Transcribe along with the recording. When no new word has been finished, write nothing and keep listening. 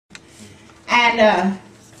and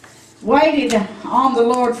waited on the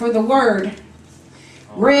Lord for the Word.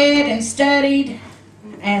 Read and studied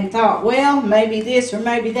and thought, well, maybe this or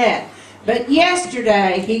maybe that. But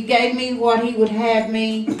yesterday, He gave me what He would have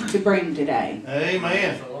me to bring today.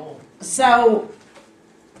 Amen. So,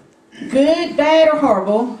 good, bad, or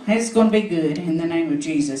horrible, it's going to be good in the name of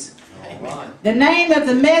Jesus. Right. The name of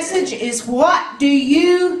the message is, What Do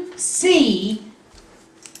You See?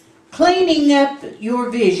 Cleaning up your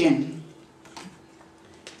vision.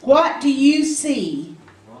 What do you see?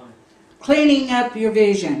 Cleaning up your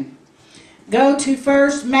vision. Go to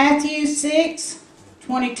first Matthew 6,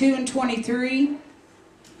 22 and 23.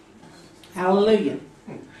 Hallelujah.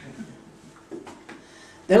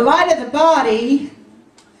 The light of the body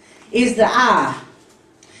is the eye.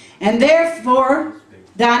 And therefore,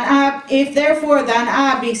 if therefore thine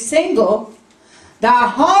eye be single, thy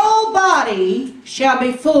whole body shall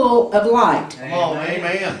be full of light.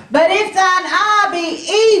 Amen. But if thine eye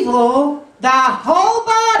be evil, thy whole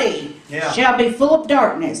body shall be full of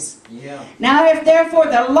darkness. Now if therefore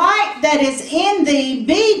the light that is in thee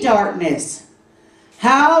be darkness,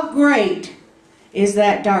 how great is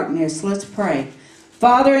that darkness? Let's pray.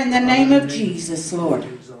 Father, in the name of Jesus, Lord,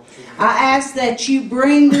 I ask that you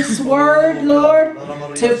bring this word, Lord,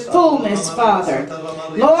 to fullness, Father.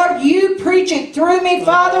 Lord, you preach it through me,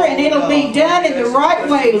 Father, and it'll be done in the right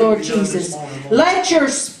way, Lord Jesus. Let your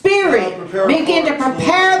Spirit begin to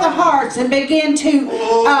prepare the hearts and begin to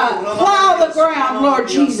plow the ground, Lord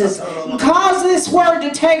Jesus. Cause this word to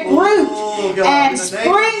take root and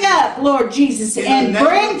spring up, Lord Jesus, and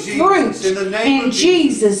bring fruit in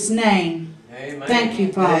Jesus' name. Thank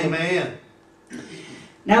you, Father. Amen.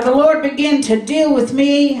 Now the Lord began to deal with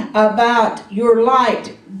me about your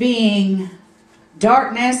light being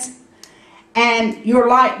darkness and your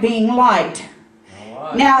light being light.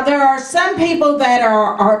 Right. Now there are some people that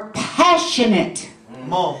are passionate.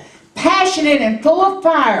 Passionate and full of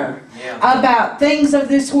fire about things of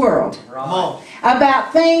this world. Right.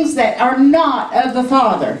 About things that are not of the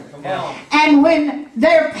Father. And when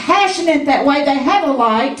they're passionate that way, they have a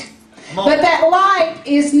light. But that light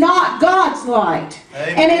is not God's light.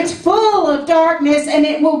 Amen. And it's full of darkness, and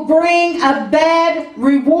it will bring a bad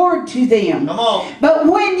reward to them. Come on. But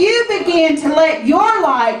when you begin to let your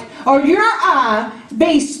light or your eye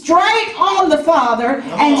be straight on the Father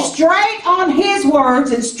and straight on His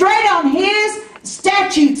words and straight on His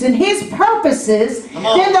statutes and His purposes,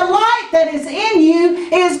 then the light that is in you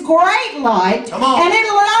is great light, and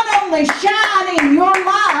it'll not only shine in your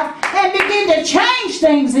life and begin to change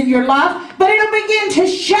things in your life, but it'll begin to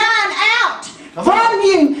shine out from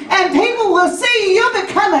you, and people will see you. You'll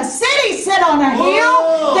become a city set on a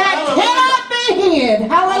hill that cannot be hid.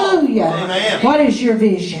 Hallelujah. Amen. What is your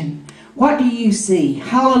vision? What do you see?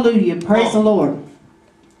 Hallelujah. Praise the Lord.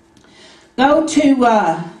 Go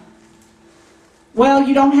to well,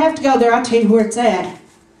 you don't have to go there. I'll tell you where it's at.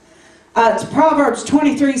 It's Proverbs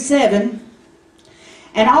 23:7.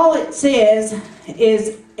 And all it says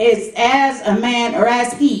is as a man, or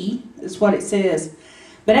as he, is what it says.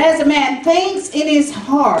 But as a man thinks in his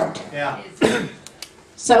heart,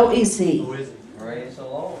 so is he. Praise the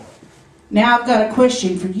Lord. Now I've got a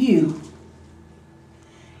question for you.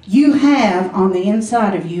 You have on the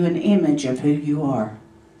inside of you an image of who you are.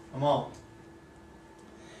 Come on.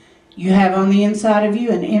 You have on the inside of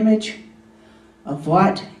you an image of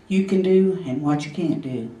what you can do and what you can't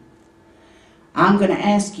do. I'm going to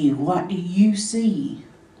ask you, what do you see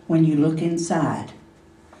when you look inside?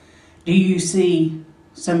 Do you see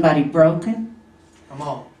somebody broken? Come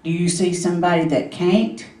on. Do you see somebody that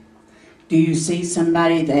can't? Do you see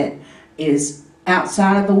somebody that is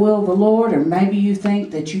outside of the will of the Lord? Or maybe you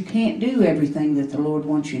think that you can't do everything that the Lord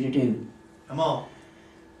wants you to do. Come on.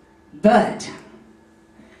 But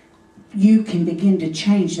you can begin to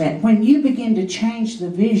change that. When you begin to change the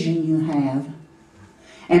vision you have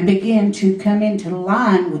and begin to come into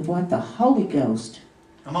line with what the Holy Ghost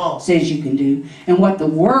says you can do and what the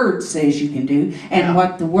Word says you can do and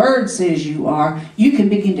what the Word says you are, you can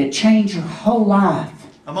begin to change your whole life.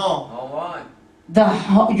 Come on. All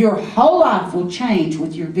right. Your whole life will change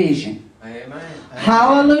with your vision. Amen.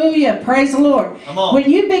 Hallelujah. Praise the Lord.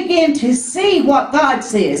 When you begin to see what God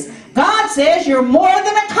says, God says you're more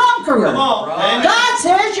than a conqueror. Come on. Right. God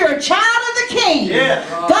says you're a child of the King. Yeah.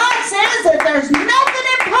 God says that there's nothing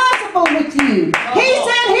impossible with you. He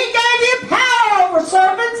said He gave you power over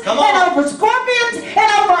serpents and over scorpions and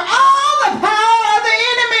over all the power of the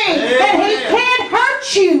enemy. And He can't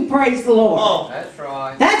hurt you. Praise the Lord. That's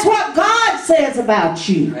right. That's what God says about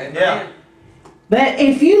you. Amen. But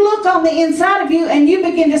if you look on the inside of you and you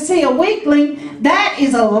begin to see a weakling, that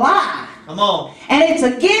is a lie. Come on. And it's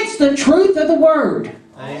against the truth of the Word.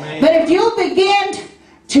 Amen. But if you'll begin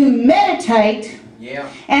to meditate,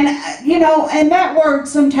 and and that word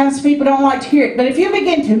sometimes people don't like to hear it, but if you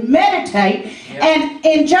begin to meditate, and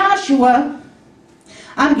in Joshua,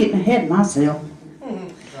 I'm getting ahead of myself.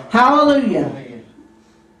 Hallelujah.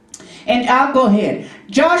 And I'll go ahead.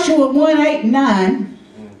 Joshua 1:8-9.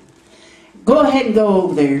 Go ahead and go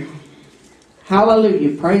over there.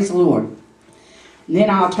 Hallelujah. Praise the Lord. And then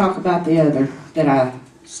I'll talk about the other that I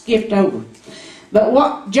skipped over. But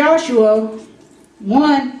what Joshua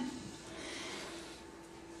 1,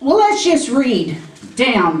 well, let's just read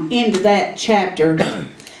down into that chapter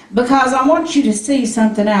because I want you to see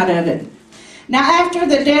something out of it. Now, after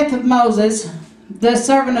the death of Moses, the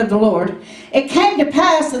servant of the Lord, it came to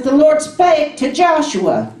pass that the Lord spake to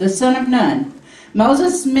Joshua, the son of Nun,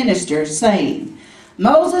 Moses' minister, saying,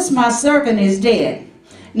 Moses, my servant, is dead.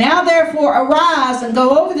 Now therefore arise and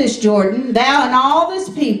go over this Jordan, thou and all this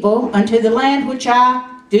people, unto the land which I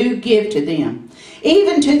do give to them,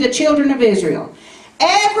 even to the children of Israel.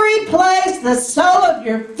 Every place the sole of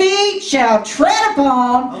your feet shall tread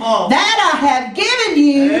upon, that I have given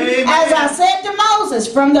you, as I said to Moses,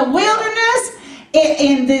 from the wilderness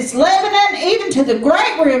in this Lebanon, even to the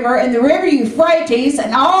great river, and the river Euphrates,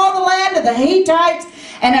 and all the land of the Hittites,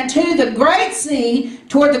 and unto the great sea,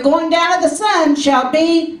 toward the going down of the sun, shall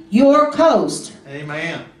be your coast.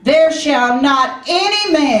 Amen. There shall not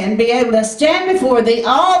any man be able to stand before thee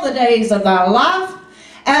all the days of thy life.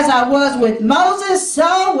 As I was with Moses,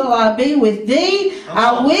 so will I be with thee.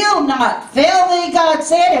 I will not fail thee, God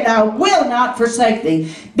said, and I will not forsake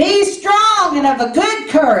thee. Be strong and of a good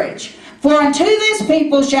courage. For unto this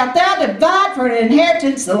people shalt thou divide for an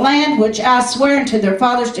inheritance the land which I swear unto their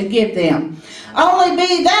fathers to give them. Only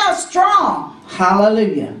be thou strong.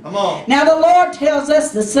 Hallelujah. Come on. Now the Lord tells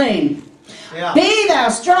us the same. Yeah. Be thou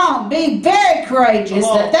strong, be very courageous,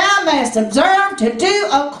 that thou mayest observe to do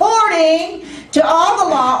according to all the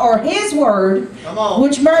law or his word,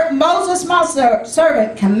 which Moses my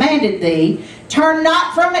servant commanded thee. Turn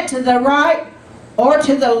not from it to the right or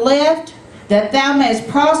to the left, that thou mayest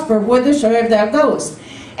prosper whithersoever thou goest.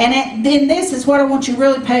 And then this is what I want you to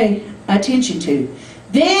really pay attention to.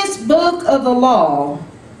 This book of the law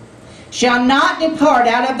shall not depart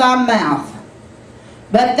out of thy mouth,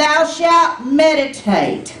 but thou shalt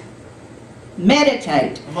meditate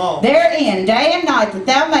therein day and night, that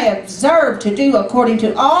thou may observe to do according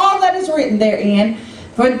to all that is written therein.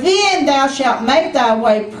 For then thou shalt make thy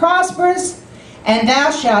way prosperous, and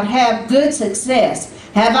thou shalt have good success.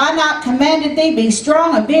 Have I not commanded thee? Be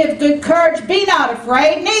strong and be of good courage. Be not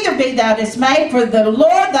afraid, neither be thou dismayed, for the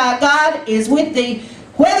Lord thy God is with thee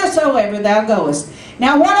whithersoever thou goest.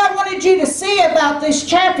 Now what I wanted you to see about this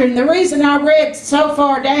chapter, and the reason I read so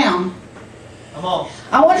far down,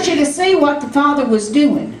 I want you to see what the Father was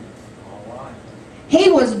doing. He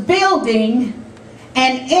was building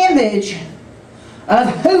an image of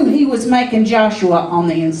who he was making Joshua on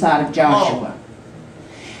the inside of Joshua.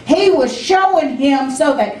 He was showing him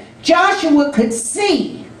so that Joshua could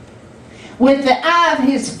see with the eye of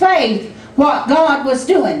his faith what God was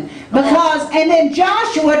doing. And then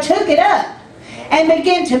Joshua took it up and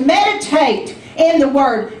began to meditate in the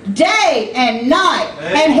Word day and night.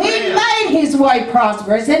 And he made his way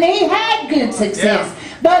prosperous, and he had good success.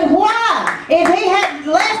 But why? If he had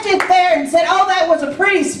left it there and said, oh, that was a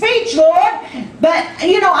pretty speech, Lord, but,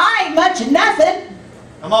 I ain't much of nothing.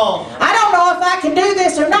 Come on. I don't know if I can do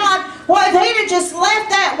this or not. Well, if he'd have just left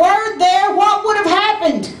that word there, what would have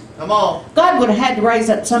happened? Come on. God would have had to raise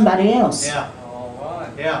up somebody else. Yeah. All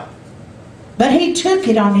right. Yeah. But he took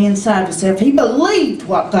it on the inside of himself. He believed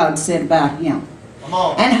what God said about him. Come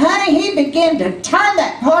on. And honey, he began to turn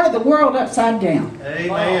that part of the world upside down.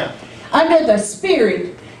 Amen. Under the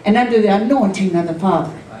Spirit and under the anointing of the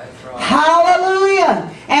Father. That's right.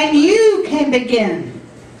 Hallelujah. And you can begin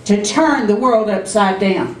to turn the world upside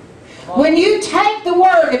down. When you take the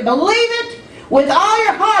Word and believe it with all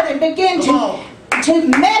your heart and begin to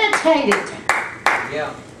meditate it.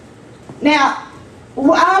 Yeah. Now,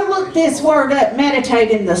 I looked this word up,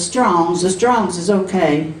 meditate, in the Strong's. The Strong's is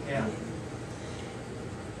okay. Yeah.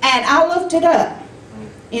 And I looked it up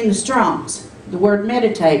in the Strong's. The word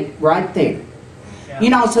meditate right there.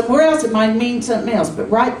 Yeah. Somewhere else it might mean something else, but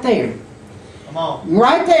right there. Come on.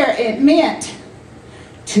 Right there it meant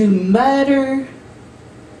to mutter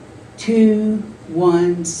to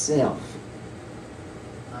oneself.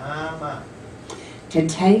 To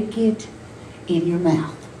take it in your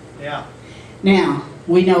mouth. Yeah. Now,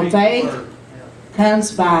 we know faith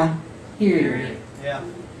comes by hearing. Yeah.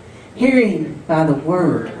 Hearing by the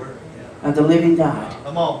word of the living God.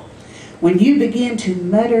 Come on. When you begin to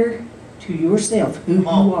mutter to yourself who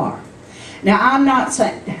you are. Now, I'm not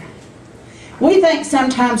saying... We think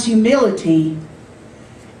sometimes humility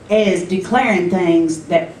is declaring things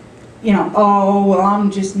that, you know, oh, well,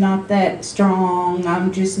 I'm just not that strong.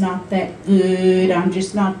 I'm just not that good. I'm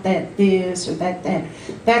just not that this or that.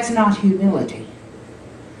 That's not humility.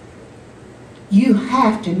 You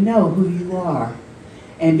have to know who you are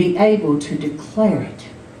and be able to declare it.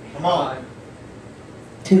 Come on.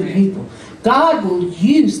 To people. God will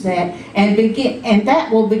use that and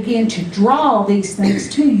that will begin to draw these things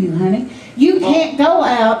to you, honey. You can't go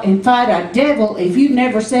out and fight a devil if you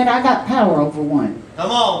never said, I got power over one. Come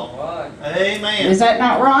on. Amen. Is that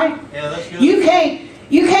not right? Yeah, that's good. You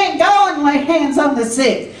can't go and lay hands on the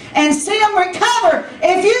sick and see them recover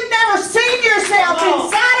if you've never seen yourself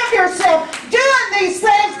inside of yourself doing these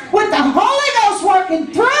things with the Holy Ghost working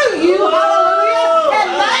through you, hallelujah,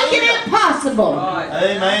 and making it possible.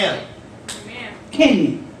 Amen. Can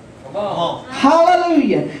you? Come on.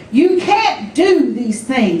 Hallelujah. You can't do these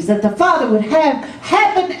things that the Father would have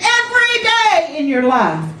happen every day in your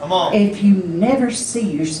life if you never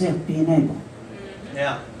see yourself being able.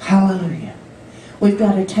 Yeah. Hallelujah. We've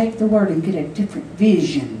got to take the Word and get a different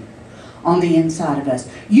vision on the inside of us.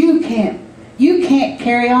 You can't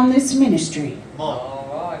carry on this ministry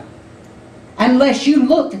unless you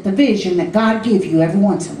look at the vision that God gives you every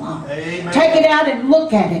once in a while. Amen. Take it out and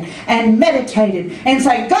look at it and meditate it and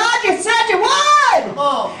say, God, you said you would! And you're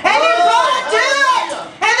going to do it!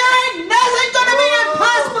 And there ain't nothing going to be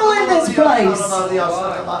impossible in this place.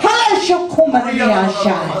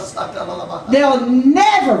 They'll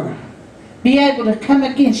never be able to come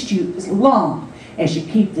against you as long as you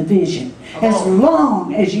keep the vision. As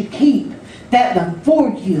long as you keep that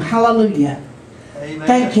before you. Hallelujah. Amen.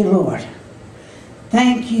 Thank you, Lord.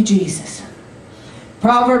 Thank you, Jesus.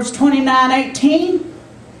 Proverbs 29:18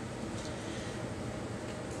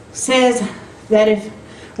 says that if...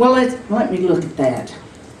 Well, let me look at that.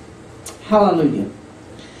 Hallelujah.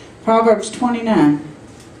 Proverbs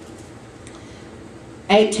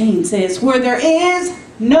 29:18 says, where there is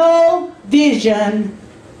no vision,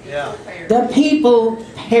 the people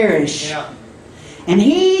perish. And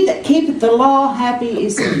he that keepeth the law, happy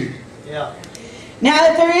is he. Now,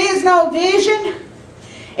 if there is no vision,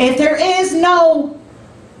 if there is no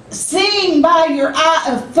seeing by your eye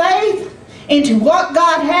of faith into what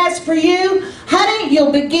God has for you, honey,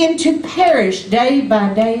 you'll begin to perish day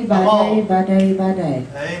by day by day by day by day.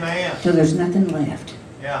 Amen. Till there's nothing left.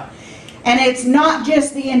 Yeah. And it's not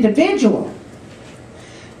just the individual,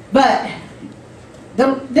 but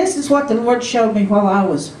this is what the Lord showed me while I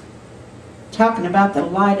was talking about the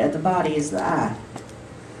light of the body is the eye.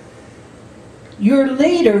 Your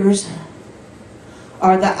leaders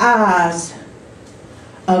are the eyes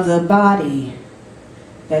of the body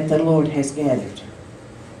that the Lord has gathered.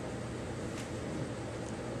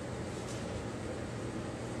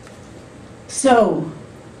 So,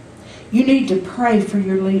 you need to pray for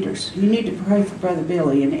your leaders. You need to pray for Brother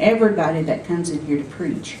Billy and everybody that comes in here to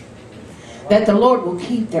preach. That the Lord will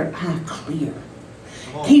keep their eye clear.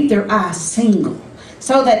 Keep their eye single.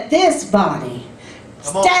 So that this body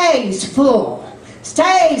stays full.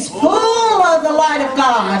 Stays full of the light of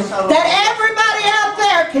God, that everybody out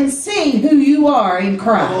there can see who you are in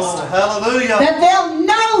Christ. Hallelujah. That they'll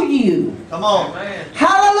know you. Come on.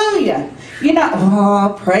 Hallelujah. You know,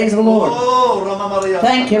 oh, praise the Lord.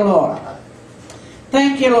 Thank you, Lord.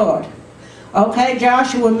 Thank you, Lord. Okay,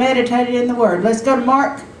 Joshua meditated in the Word. Let's go to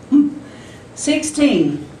Mark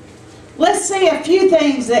 16. Let's see a few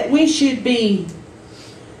things that we should be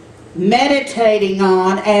meditating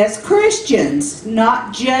on as Christians,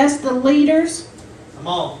 not just the leaders. Come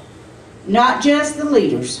on. Not just the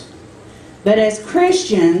leaders, but as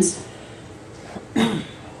Christians.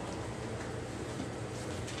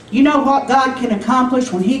 You know what God can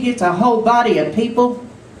accomplish when He gets a whole body of people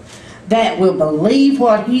that will believe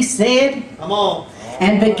what He said. Come on.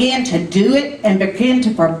 And begin to do it and begin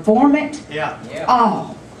to perform it. Yeah.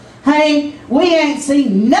 Oh, hey, we ain't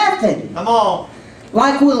seen nothing. Come on.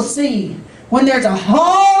 Like we'll see when there's a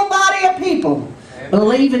whole body of people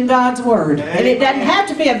believe in God's Word. And it doesn't have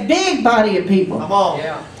to be a big body of people. Come on.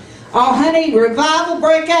 Yeah. Oh, honey, revival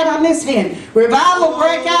break out on this hand. Revival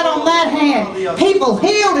break out on that hand. People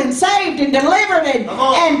healed and saved and delivered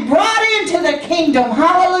and brought into the kingdom.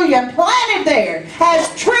 Hallelujah. Planted there as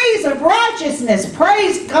trees of righteousness.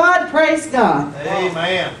 Praise God, praise God.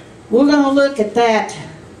 Amen. We're going to look at that.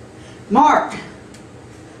 Mark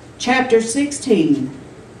chapter 16.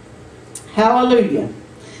 Hallelujah.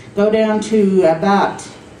 Go down to about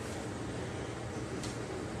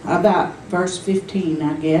verse 15,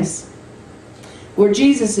 I guess. where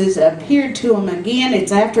Jesus has appeared to him again.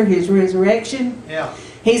 It's after his resurrection. Yeah.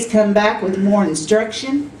 He's come back with more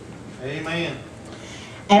instruction. Amen.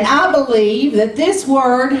 And I believe that this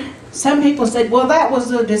word, some people said, well, that was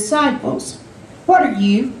the disciples. What are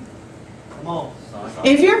you? Come on.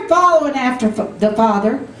 If you're following after the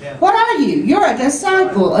Father, Yeah. what are you? You're a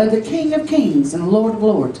disciple of the King of Kings and Lord of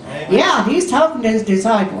Lords. Amen. Yeah, he's talking to his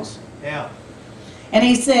disciples. Yeah. And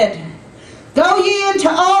he said, go ye into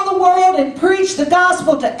all the world and preach the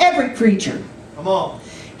gospel to every creature. Come on.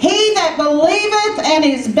 He that believeth and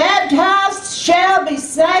is baptized shall be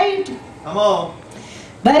saved, Come on.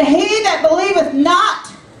 but he that believeth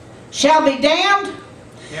not shall be damned.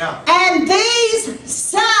 Yeah. And these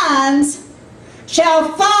signs shall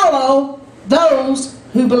follow those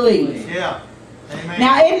who believe. Yeah. Amen.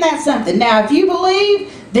 Now, isn't that something? Now, if you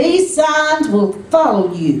believe, these signs will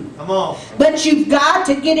follow you. Come on. But you've got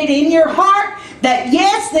to get it in your heart that,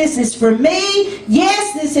 yes, this is for me.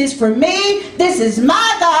 Yes, this is for me. This is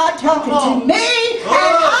my God talking to me. And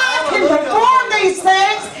I can perform these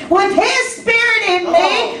things with His Spirit in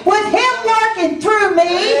me, with Him working through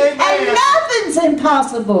me. And nothing's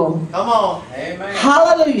impossible. Come on. Amen.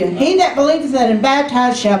 Hallelujah. He that believeth and is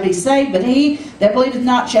baptized shall be saved, but he that believeth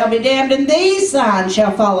not shall be damned. And these signs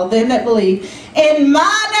shall follow them that believe. In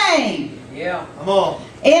my name. Yeah. Come on.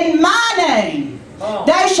 In my name.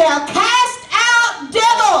 They shall cast out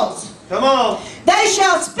devils. Come on. They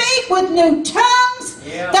shall speak with new tongues.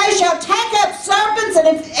 Yeah. They shall take up serpents,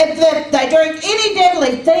 and if they drink any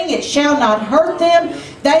deadly thing, it shall not hurt them.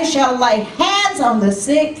 They shall lay hands on the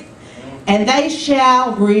sick, and they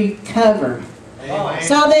shall recover. Amen.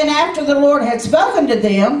 So then after the Lord had spoken to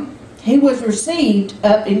them, He was received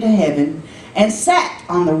up into heaven and sat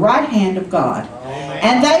on the right hand of God. Amen.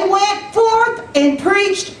 And they went forth and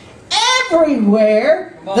preached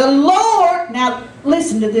everywhere. The Lord, now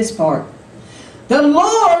listen to this part. The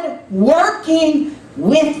Lord working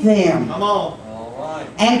with them Come on. All right.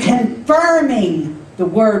 and confirming the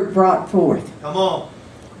word brought forth Come on.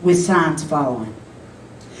 with signs following.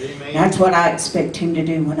 Amen. That's what I expect Him to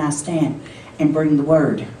do when I stand and bring the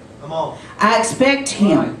word. Come on. I expect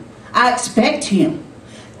Him. I expect Him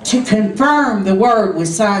to confirm the word with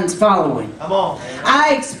signs following. Come on.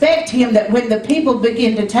 I expect Him that when the people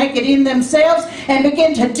begin to take it in themselves and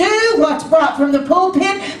begin to do what's brought from the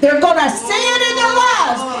pulpit, they're going to see it in their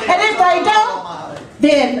lives. And if they don't,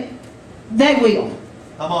 then they will.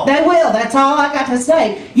 Come on. They will. That's all I got to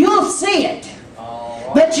say. You'll see it. All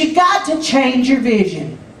right. But you got to change your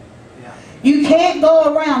vision. Yeah. You can't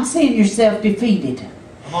go around seeing yourself defeated.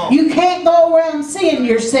 Come on. You can't go around seeing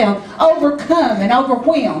yourself overcome and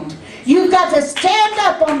overwhelmed. You've got to stand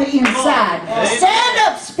up on the inside. Stand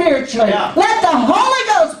up spiritually. Yeah. Let the Holy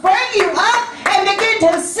Ghost bring you up and begin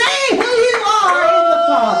to see who you are in the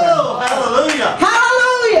Father. Oh, hallelujah.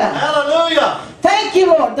 Hallelujah. Hallelujah. Thank you,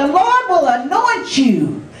 Lord. The Lord will anoint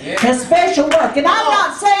you to special work. And I'm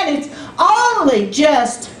not saying it's only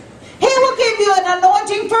just, He will give you an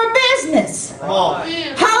anointing for business. Come on.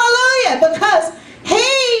 Hallelujah. Because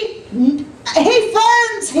He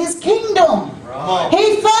funds His kingdom. Come on.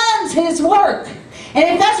 He funds His work. And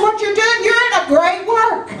if that's what you're doing, you're in a great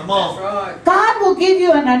work. Come That's on. right. God will give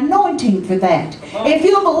you an anointing for that. If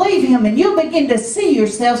you'll believe Him and you'll begin to see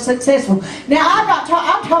yourself successful. Now, I'm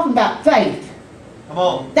talking about faith. Come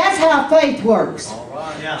on. That's how faith works. All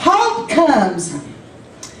right. Yeah. Hope comes.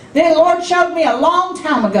 The Lord showed me a long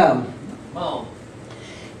time ago. Come on.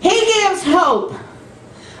 He gives hope.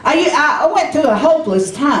 I went through a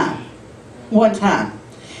hopeless time one time.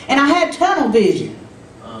 And I had tunnel vision.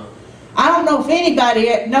 I don't know if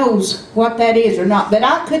anybody knows what that is or not, but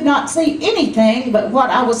I could not see anything but what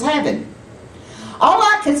I was having. All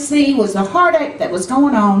I could see was the heartache that was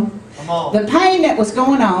going on, Come on. the pain that was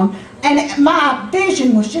going on, and my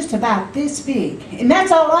vision was just about this big. And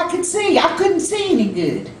that's all I could see. I couldn't see any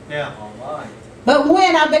good. Yeah. All right. But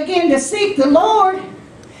when I began to seek the Lord,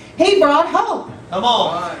 He brought hope. Come All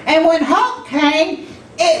on. right. And when hope came,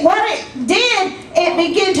 what it did, it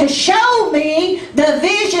began to show me the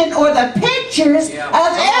vision or the pictures Yeah.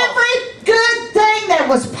 of every good thing that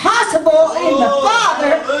was possible in the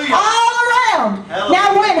Father hallelujah. all around. Hallelujah.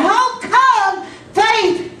 Now when hope come,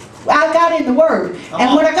 faith, I got in the Word.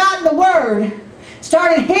 And when I got in the Word,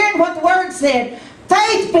 started hearing what the Word said,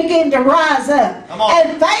 faith began to rise up. Come on.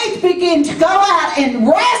 And faith began to go out and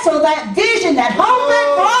wrestle that vision that hope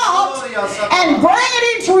had brought and bring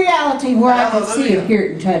it into reality where I can see it, hear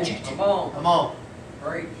it, and touch it. Come on. Come on.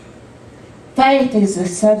 Preach. Faith is the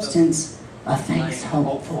substance of things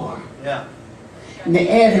hoped for, Yeah. and the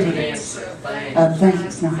evidence of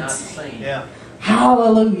things not seen. seen. Yeah.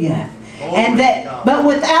 Hallelujah. And that, but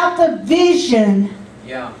without the vision,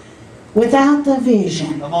 without the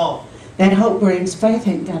vision, come on, that hope brings, faith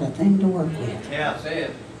ain't got a thing to work with. Yeah, say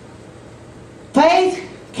it. Faith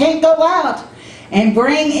can't go out and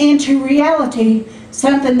bring into reality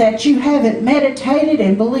something that you haven't meditated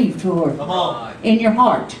and believed for. Come on. In your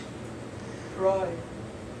heart. Right.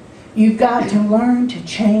 You've got to learn to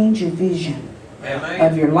change your vision. Amen.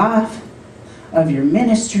 Of your life, of your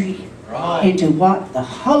ministry, Right. into what the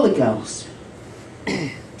Holy Ghost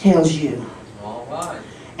tells you. All right.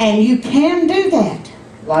 And you can do that.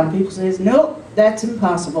 A lot of people says, nope, that's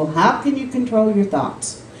impossible. How can you control your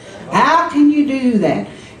thoughts? How can you do that?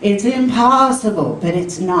 It's impossible, but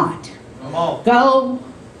it's not. Come on. Go,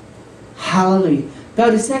 hallelujah.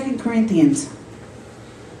 Go to 2 Corinthians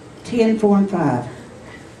 10, 4 and 5.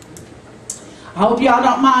 I hope y'all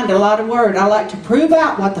don't mind a lot of word. I like to prove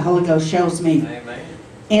out what the Holy Ghost shows me. Amen.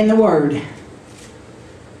 In the Word.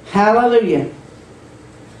 Hallelujah.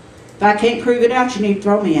 If I can't prove it out, you need to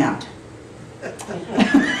throw me out.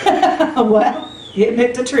 Well,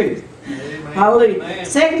 admit the truth. Amen. Hallelujah. Amen.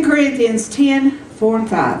 2 Corinthians 10, 4 and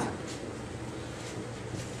 5.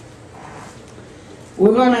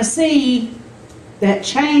 We're going to see that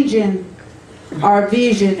changing our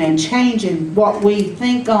vision and changing what we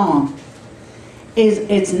think on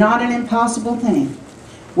it's not an impossible thing.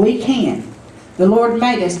 We can. The Lord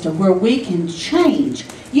made us to where we can change.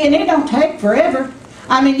 Yeah, and it don't take forever.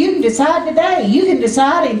 I mean, you can decide today. You can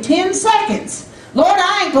decide in 10 seconds. Lord,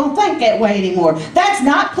 I ain't going to think that way anymore. That's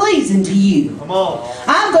not pleasing to you. Come on.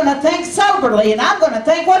 I'm going to think soberly, and I'm going to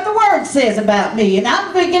think what the Word says about me. And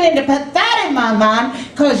I'm beginning to put that in my mind,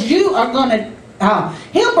 because you are going to,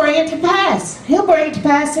 He'll bring it to pass. He'll bring it to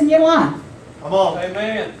pass in your life. Come on.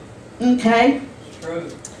 Amen. Okay? It's true.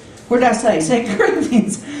 Where did I say? 2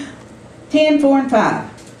 Corinthians 10, 4 and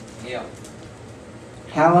 5. Yeah.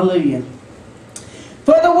 Hallelujah.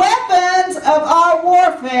 For the weapons of our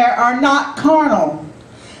warfare are not carnal,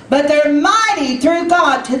 but they're mighty through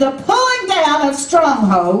God to the pulling down of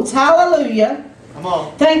strongholds. Hallelujah. Come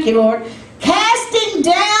on. Thank you, Lord. Casting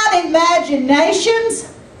down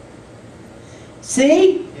imaginations.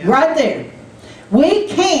 See? Yeah. Right there. We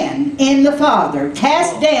can, in the Father,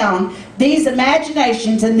 cast down these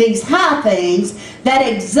imaginations and these high things that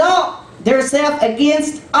exalt themselves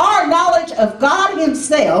against our knowledge of God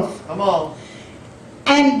Himself. Come on.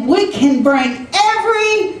 And we can bring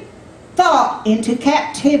every thought into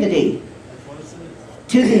captivity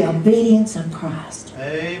to the obedience of Christ.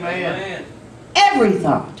 Amen. Every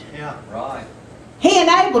thought. Yeah. Right. He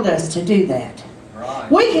enabled us to do that.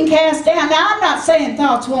 Right. We can cast down. Now, I'm not saying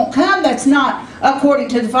thoughts won't come that's not according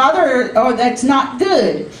to the Father or that's not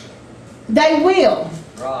good. They will.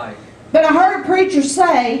 Right. But I heard a preacher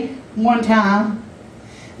say one time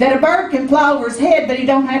that a bird can fly over his head, but he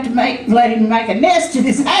don't have to let him make a nest in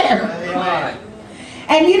his hair. Right.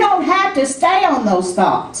 And you don't have to stay on those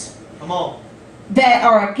thoughts. Come on. That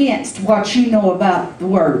are against what you know about the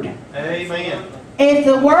Word. Amen. If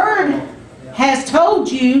the Word has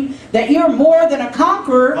told you that you're more than a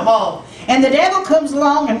conqueror, Come on. and the devil comes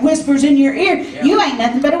along and whispers in your ear, you ain't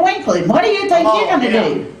nothing but a weakling. What do you think you're going to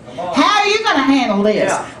do? How are you going to handle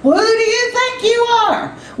this? Yeah. Well, who do you think you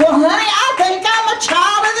are? Well, honey, I think I'm a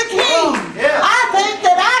child of the King. Yeah. I think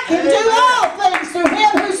that I can do all things through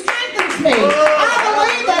Him who strengthens me. I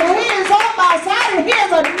believe that He is on my side and He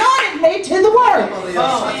has anointed me to the work.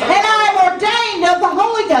 And I am ordained of the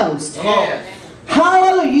Holy Ghost. Yeah.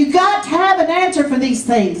 Hallelujah. You got to have an answer for these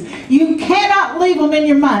things. You cannot leave them in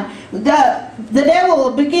your mind. The devil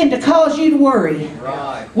will begin to cause you to worry.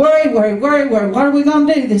 Right. Worry. What are we going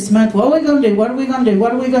to do this month? What are we going to do? What are we going to do?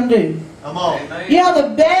 What are we going to do? Come on. You know,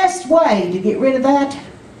 the best way to get rid of that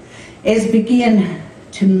is begin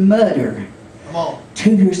to mutter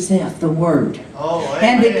to yourself the Word. Oh,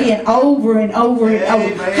 and begin over and over and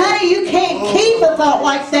over. Honey, you can't keep a thought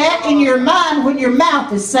like that in your mind when your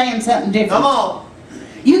mouth is saying something different. Come on.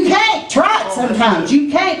 You can't. Try it sometimes.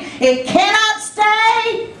 You can't. It cannot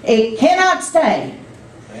stay. It cannot stay.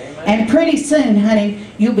 Amen. And pretty soon, honey,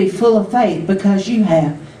 you'll be full of faith because you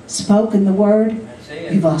have spoken the Word.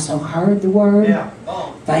 You've also heard the Word. Yeah.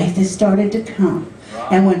 Faith has started to come.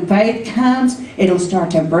 And when faith comes, it'll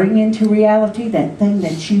start to bring into reality that thing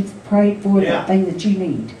that you've prayed for, that thing that you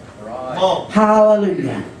need. Right.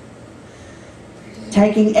 Hallelujah.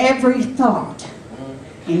 Taking every thought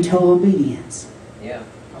into obedience. Yeah.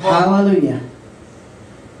 Hallelujah.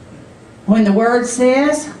 When the Word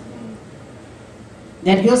says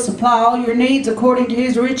that He'll supply all your needs according to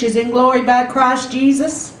His riches in glory by Christ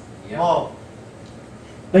Jesus. Yeah.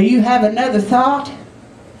 But you have another thought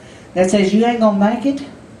that says you ain't going to make it.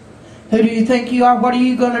 Who do you think you are? What are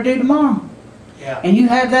you going to do tomorrow? Yeah. And you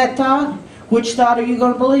have that thought. Which thought are you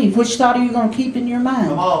going to believe? Which thought are you going to keep in your mind?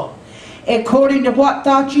 Come on. According to what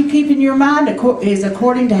thought you keep in your mind is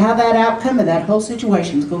according to how that outcome of that whole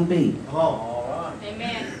situation is going to be. Come on. All right.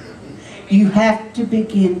 Amen. You have to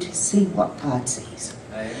begin to see what God sees.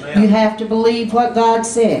 Amen. You have to believe what God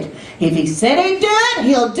said. If He said He'd do it,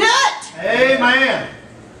 He'll do it. Amen.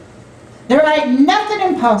 There ain't nothing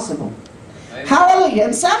impossible. Amen. Hallelujah.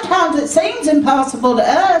 And sometimes it seems impossible to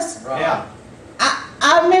us. Right. Yeah.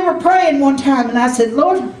 I remember praying one time and I said,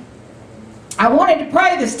 Lord, I wanted to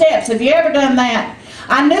pray the steps. Have you ever done that?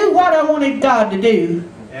 I knew what I wanted God to do.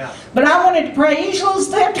 Yeah. But I wanted to pray each little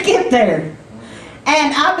step to get there.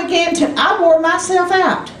 And I wore myself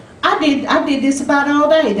out. I did this about all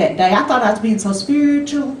day that day. I thought I was being so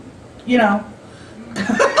spiritual, you know.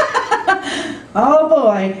 Oh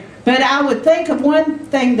boy. But I would think of one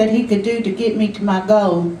thing that He could do to get me to my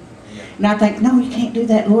goal. And I think, no, you can't do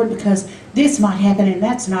that, Lord, because this might happen and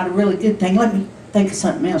that's not a really good thing. Let me think of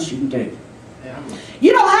something else you can do. Yeah.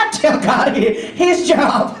 You don't have to tell God His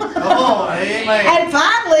job. Come on. Amen. And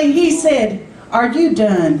finally He said, are you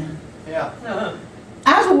done? Yeah.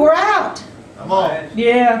 I was wore out. Come on.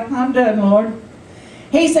 Yeah, I'm done, Lord.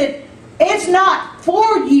 He said, it's not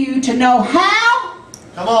for you to know how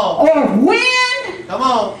Come on. or when, Come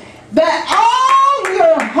on. but all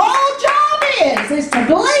your whole job is to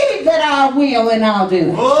believe that I will and I'll do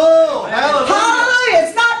it. Oh, hallelujah. Hallelujah.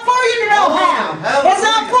 It's not for you to know how. Hallelujah. It's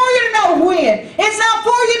not for you to know when. It's not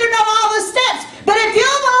for you to know all the steps. But if you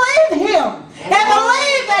believe Him and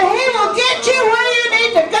believe that He will get you where you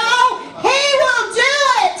need to go, He will do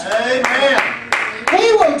it. Amen. He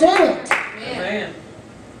will do it. Amen.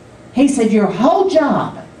 He said, your whole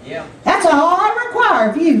job. Yeah. That's all I require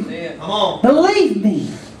of you. Come on. Believe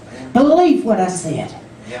me. Believe what I said.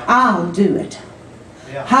 Yeah. I'll do it.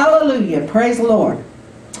 Yeah. Hallelujah. Praise the Lord.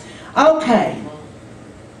 Okay.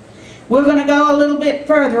 We're going to go a little bit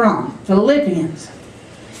further on. Philippians.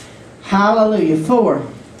 Hallelujah.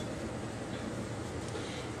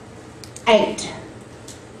 4:8.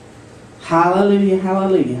 Hallelujah.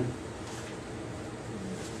 Hallelujah.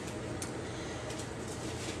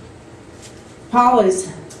 Paul is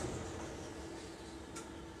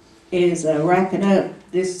wrapping up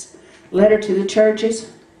this letter to the churches,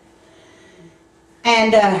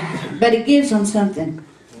 and but he gives them something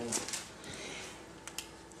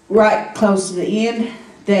right close to the end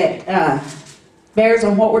that bears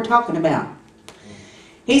on what we're talking about.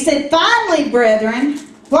 He said, finally, brethren,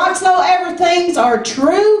 whatsoever things are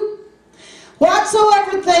true,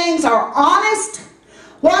 whatsoever things are honest,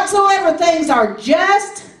 whatsoever things are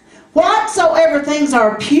just, whatsoever things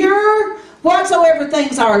are pure, whatsoever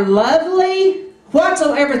things are lovely,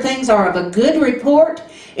 whatsoever things are of a good report,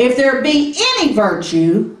 if there be any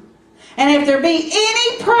virtue, and if there be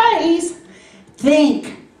any praise,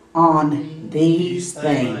 think on these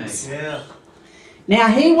things. Yeah. Now,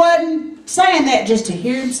 he wasn't saying that just to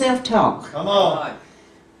hear himself talk, Come on.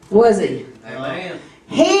 was he? Amen.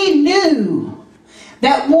 He knew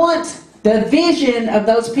that once the vision of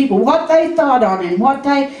those people, what they thought on and what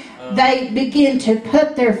they begin to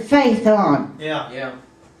put their faith on. Yeah. Yeah.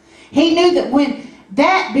 He knew that when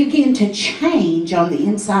that began to change on the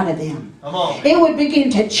inside of them, Come on. it would begin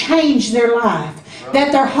to change their life. Right.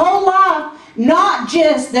 That their whole life, not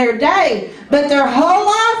just their day, but their whole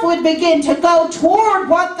life would begin to go toward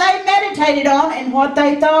what they meditated on and what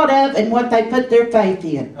they thought of and what they put their faith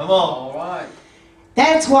in. Come on. All right.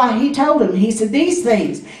 That's why he told them, he said, these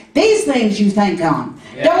things you think on.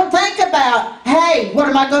 Yeah. Don't think about, hey, what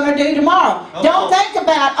am I going to do tomorrow? Don't think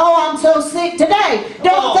about, oh, I'm so sick today.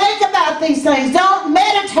 Don't think about these things. Don't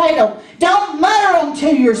meditate them. Don't mutter them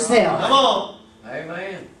to yourself. Come on.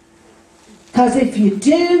 Amen. Because if you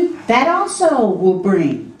do, that also will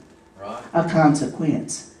bring a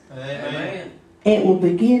consequence. Amen. It will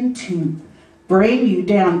begin to bring you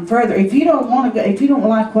down further. If you don't want to go, if you don't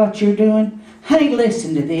like what you're doing, honey,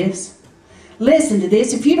 listen to this. Listen to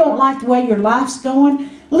this. If you don't like the way your life's going,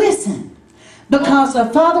 listen. Because the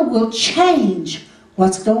Father will change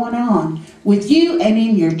what's going on with you and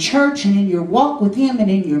in your church and in your walk with Him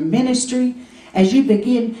and in your ministry as you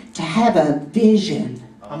begin to have a vision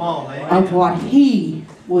of what He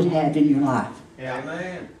would have in your life. Yeah.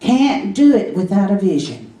 Amen. Can't do it without a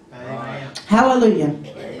vision. Amen. Hallelujah.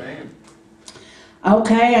 Amen.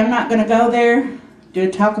 Okay, I'm not going to go there. Do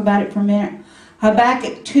talk about it for a minute.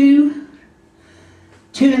 Habakkuk 2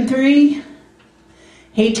 and 3.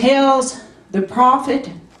 He tells the prophet,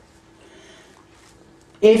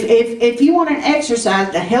 if you want an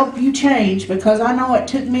exercise to help you change, because I know it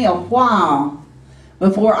took me a while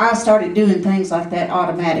before I started doing things like that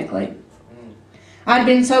automatically. I'd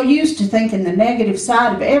been so used to thinking the negative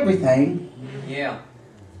side of everything. Yeah.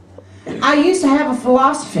 I used to have a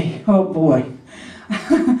philosophy, oh boy.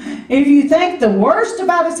 If you think the worst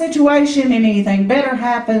about a situation and anything better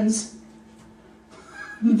happens,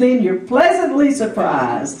 then you're pleasantly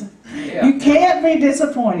surprised. Yeah. You can't be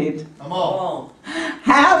disappointed. Come on.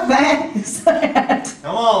 How bad is that?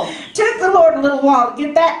 Come on. Took the Lord a little while to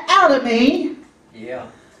get that out of me. Yeah.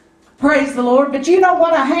 Praise the Lord. But you know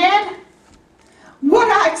what I had? What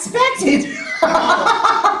I expected.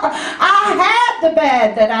 I had the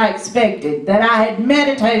bad that I expected, that I had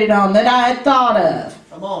meditated on, that I had thought of.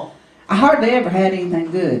 Come on. I hardly ever had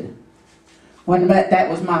anything good. When that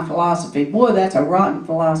was my philosophy. Boy, that's a rotten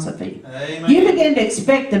philosophy. Amen. You begin to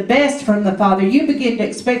expect the best from the Father. You begin to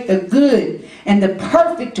expect the good and the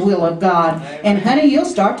perfect will of God. Amen. And honey, you'll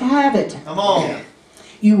start to have it. Come on.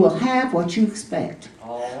 You will have what you expect.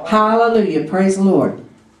 All right. Hallelujah. Praise the Lord.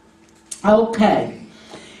 Okay.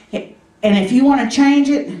 And if you want to change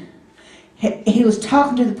it, he was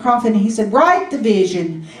talking to the prophet and he said, write the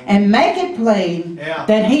vision and make it plain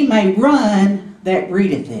that he may run that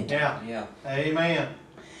readeth it. Yeah. Yeah. Amen.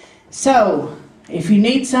 So, if you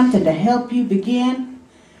need something to help you begin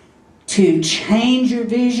to change your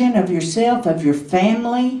vision of yourself, of your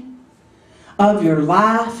family, of your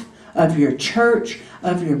life, of your church,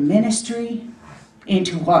 of your ministry,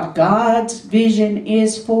 into what God's vision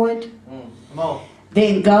is for it, Come on.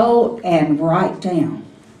 then go and write down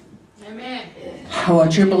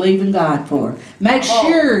what you're believing God for. Make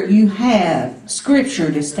sure you have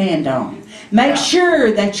Scripture to stand on. Make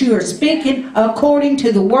sure that you are speaking according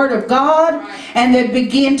to the Word of God, and then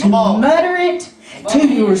begin to mutter it to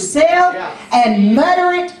yourself, and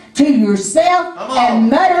mutter it to yourself, and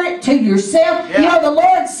mutter it to yourself. You know, the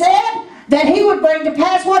Lord said that He would bring to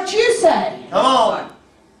pass what you say. Come on.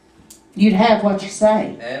 You'd have what you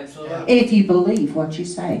say. Absolutely. If you believe what you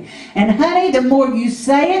say. And honey, the more you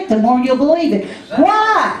say it, the more you'll believe it.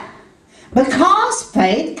 Why? Because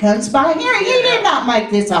faith comes by hearing. He did not make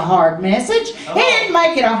this a hard message. He didn't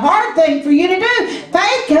make it a hard thing for you to do.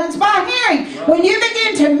 Faith comes by hearing. When you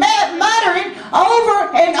begin to mutter it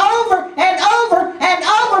over and over and over and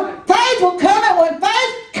over, faith will come. And when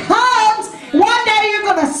faith comes, one day you're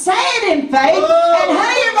going to say it in faith. And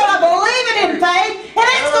honey, you're going to believe it in faith. And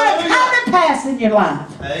it's going to come to pass in your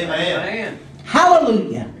life. Amen.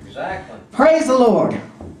 Hallelujah. Exactly. Praise the Lord.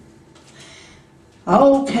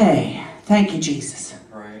 Okay. Thank you, Jesus.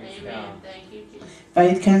 Praise God. Thank you, Jesus.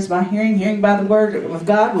 Faith comes by hearing, hearing by the word of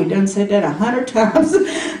God. We've done said that 100 times.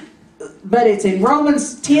 But it's in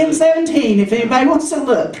Romans 10:17 if anybody wants to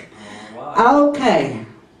look. All right. Okay.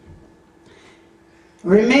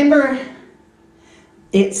 Remember,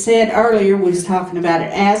 it said earlier, we was talking about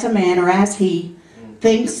it, as a man or as he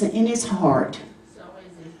thinks in his heart,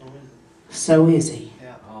 so is he.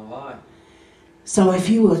 Yeah. All right. So if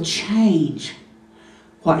you will change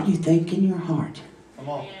what you think in your heart, Come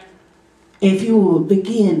on. if you will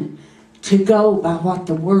begin to go by what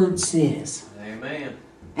the Word says, Amen.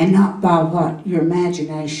 and not by what your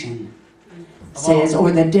imagination says,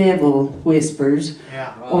 or the devil whispers,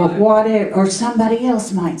 or whatever, or somebody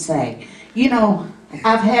else might say. You know,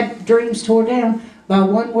 I've had dreams torn down by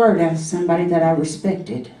one word out of somebody that I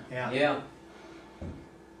respected. Yeah.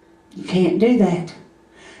 You can't do that.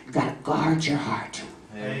 You got to guard your heart.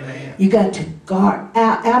 Amen. You got to guard,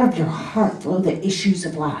 out of your heart flow the issues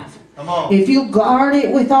of life. Come on. If you guard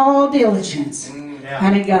it with all diligence,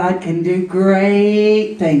 honey, God can do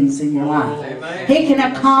great things in your life. Amen. He can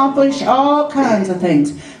accomplish all kinds of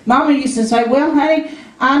things. Mama used to say, well, honey,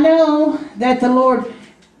 I know that the Lord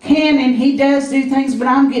can and He does do things, but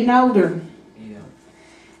I'm getting older. Yeah.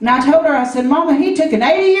 And I told her, I said, Mama, He took an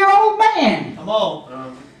 80-year-old man, Come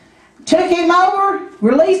on. took him over,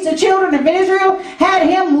 released the children of Israel, had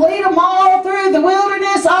him lead them all through the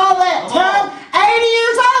wilderness all that time, 80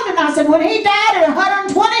 years old. And I said, when he died at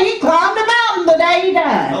 120, he climbed a mountain the day he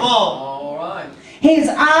died. Come on. All right. His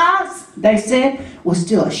eyes, they said, was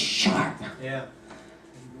still as sharp. Yeah.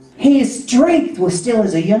 His strength was still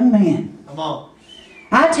as a young man. Come on.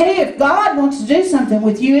 I tell you, if God wants to do something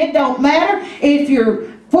with you, it don't matter if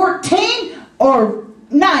you're 14 or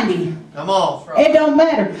 90. Come on. It don't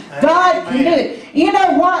matter. God can do it. You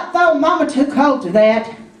know what, though? Mama took hold of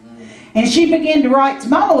that. And she began to write.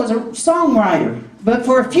 Mama was a songwriter. But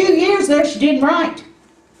for a few years there, she didn't write.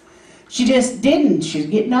 She just didn't. She was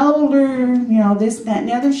getting older, you know, this, that, and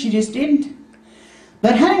the other. She just didn't.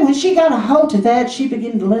 But honey, when she got a hold of that, she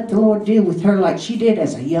began to let the Lord deal with her like she did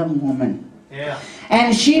as a young woman. Yeah.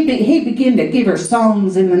 And he began to give her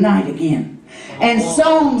songs in the night again. and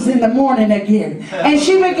songs in the morning again. And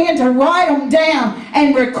she began to write them down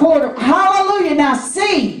and record them. Hallelujah. Now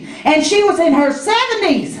see, and she was in her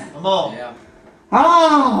 70s. Come on. Yeah.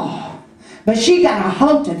 Oh, but she got a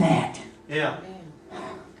hold of that. Yeah.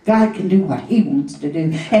 God can do what He wants to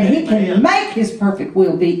do. And He can make His perfect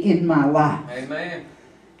will be in my life. Amen.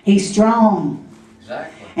 He's strong.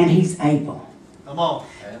 Exactly. And He's able. Come on.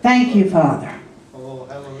 Thank you, Father. Oh,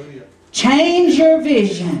 hallelujah. Change your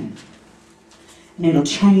vision, and it'll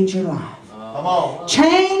change your life. Come on.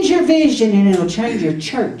 Change your vision, and it'll change your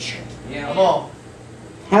church. Yeah. Come on.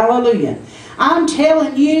 Hallelujah. I'm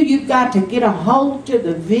telling you, you've got to get a hold of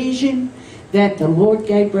the vision that the Lord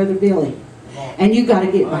gave Brother Billy. And you've got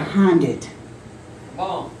to get behind it. Come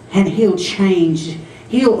on. And He'll change.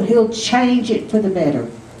 He'll change it for the better.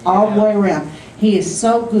 All the way around. He is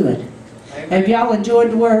so good. Amen. Have y'all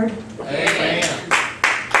enjoyed the Word? Amen.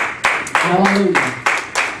 Hallelujah.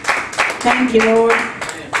 Thank you, Lord,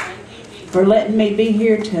 for letting me be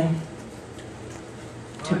here to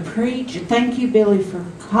preach. Thank you, Billy, for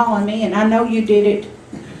calling me. And I know you did it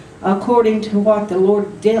according to what the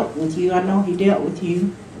Lord dealt with you. I know He dealt with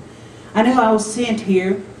you. I knew I was sent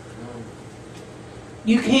here.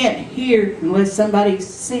 You can't hear unless somebody's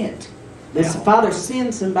sent. Unless the Father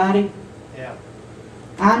sends somebody. Yeah.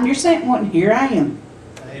 I'm your sent one. Here I am.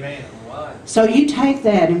 Amen. So you take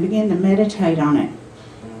that and begin to meditate on it.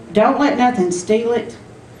 Don't let nothing steal it.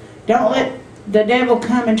 Don't let the devil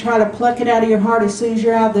come and try to pluck it out of your heart as soon as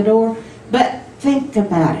you're out the door. But think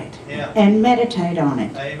about it. Yeah. And meditate on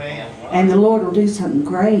it. Amen. And the Lord will do something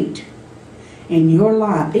great in your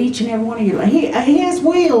life. Each and every one of you. His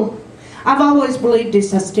will. I've always believed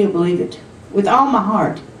this. I still believe it. With all my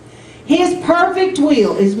heart. His perfect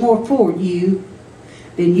will is more for you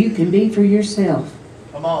than you can be for yourself.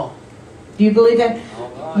 Come on. Do you believe that?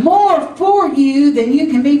 Right. More for you than you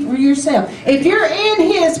can be for yourself. If you're in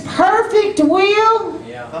His perfect will,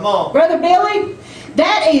 Yeah. Come on. Brother Billy,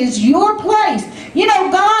 that is your place. You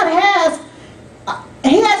know, God has,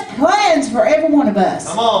 He has plans for every one of us.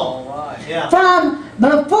 Come on. All right. Yeah. From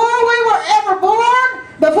before we were ever born,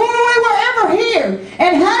 before we were ever here.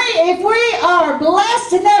 And honey, if we are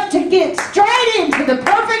blessed enough to get straight into the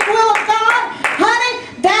perfect will of God, honey,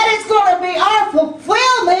 that is going to be our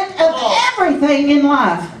fulfillment of everything in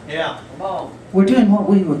life. Yeah. Come on. We're doing what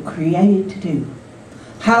we were created to do.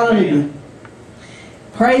 Hallelujah. Amen.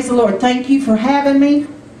 Praise the Lord. Thank you for having me.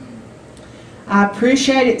 I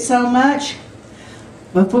appreciate it so much.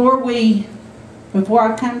 Before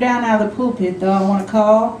I come down out of the pulpit, though, I want to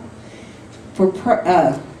call for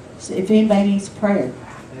if anybody needs prayer.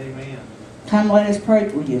 Amen. Come, let us pray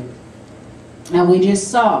for you. Now, we just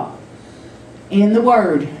saw in the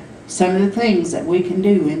Word some of the things that we can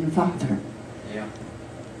do in the Father. Yeah.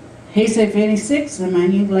 He said, if any sick's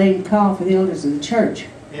among you, let him call for the elders of the church.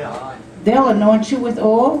 Yeah. Right. They'll anoint you with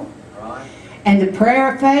oil, Right. and the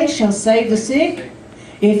prayer of faith shall save the sick.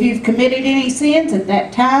 If you've committed any sins at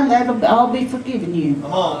that time, that'll all be forgiven you.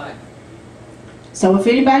 Come on. Right. So if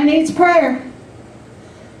anybody needs prayer,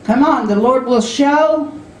 come on. The Lord will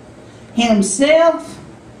show Himself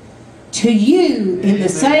to you in the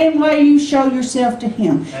same way you show yourself to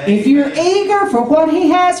Him. If you're eager for what He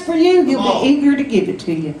has for you, He'll be eager to give it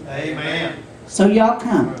to you. Amen. So y'all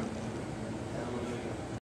come.